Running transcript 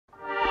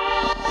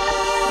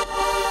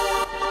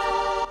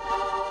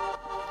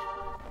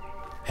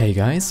Hey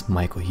guys,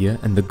 Michael here,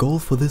 and the goal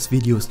for this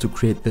video is to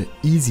create the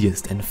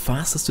easiest and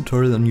fastest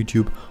tutorial on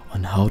YouTube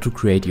on how to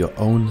create your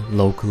own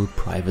local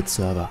private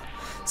server.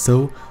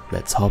 So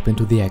let's hop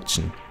into the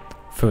action.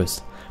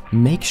 First,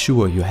 make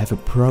sure you have a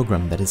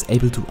program that is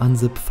able to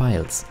unzip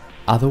files,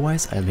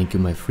 otherwise I'll link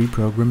you my free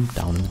program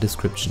down in the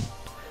description.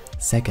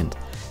 Second,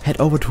 head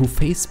over to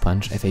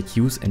Facepunch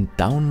FAQs and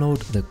download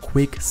the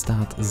Quick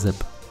Start Zip.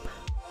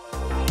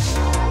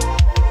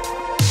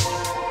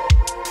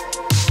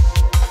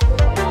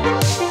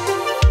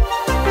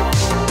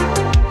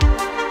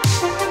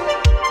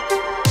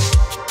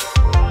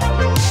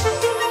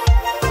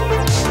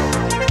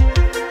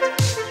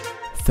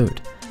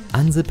 Third,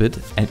 unzip it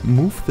and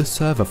move the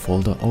server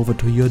folder over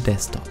to your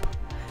desktop.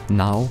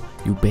 Now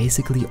you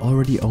basically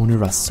already own a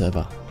Rust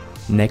server.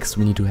 Next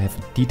we need to have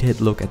a detailed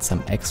look at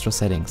some extra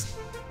settings.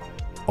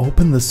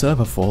 Open the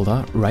server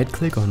folder, right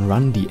click on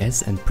Run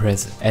DS and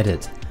press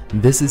Edit.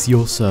 This is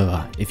your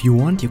server. If you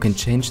want, you can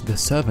change the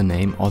server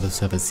name or the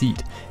server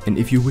seed, and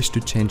if you wish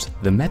to change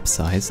the map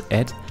size,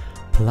 add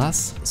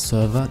plus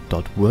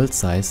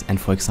server.worldsize and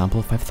for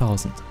example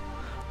 5000.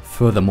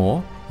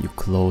 Furthermore, you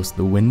close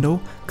the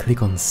window,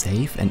 click on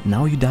Save, and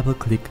now you double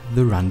click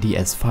the Run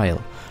DS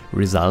file,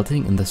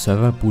 resulting in the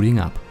server booting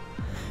up.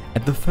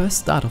 At the first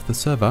start of the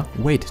server,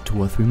 wait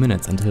 2 or 3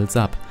 minutes until it's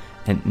up,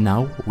 and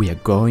now we are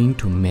going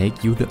to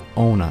make you the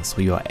owner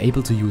so you are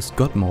able to use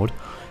God mode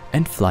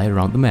and fly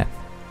around the map.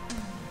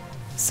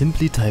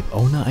 Simply type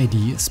owner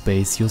ID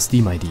space your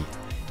Steam ID.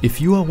 If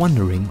you are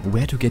wondering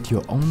where to get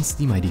your own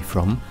Steam ID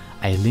from,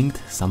 I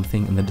linked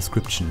something in the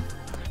description.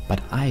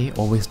 But I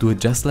always do it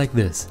just like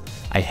this.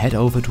 I head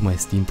over to my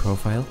Steam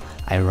profile,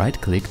 I right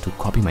click to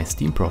copy my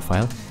Steam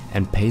profile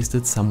and paste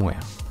it somewhere.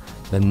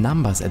 The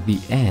numbers at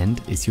the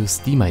end is your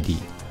Steam ID.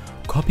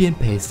 Copy and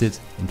paste it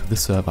into the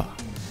server.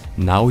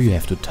 Now you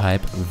have to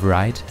type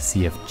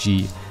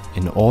writecfg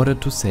in order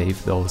to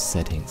save those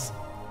settings.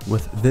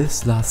 With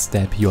this last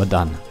step you are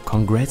done.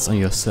 Congrats on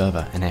your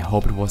server, and I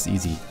hope it was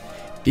easy.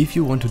 If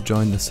you want to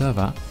join the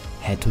server,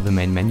 head to the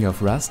main menu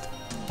of Rust,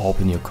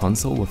 open your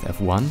console with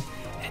F1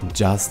 and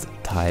just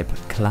type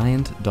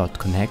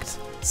client.connect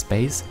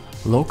space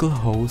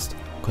localhost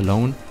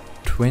colon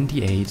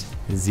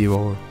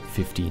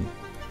 28015.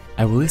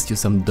 I will list you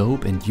some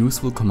dope and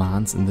useful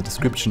commands in the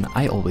description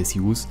I always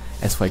use,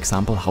 as for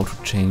example how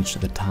to change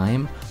the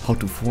time, how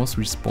to force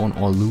respawn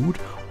or loot,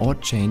 or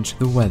change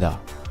the weather.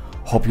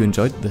 Hope you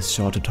enjoyed this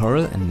short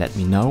tutorial and let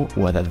me know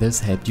whether this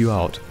helped you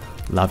out.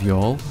 Love you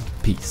all,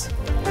 peace.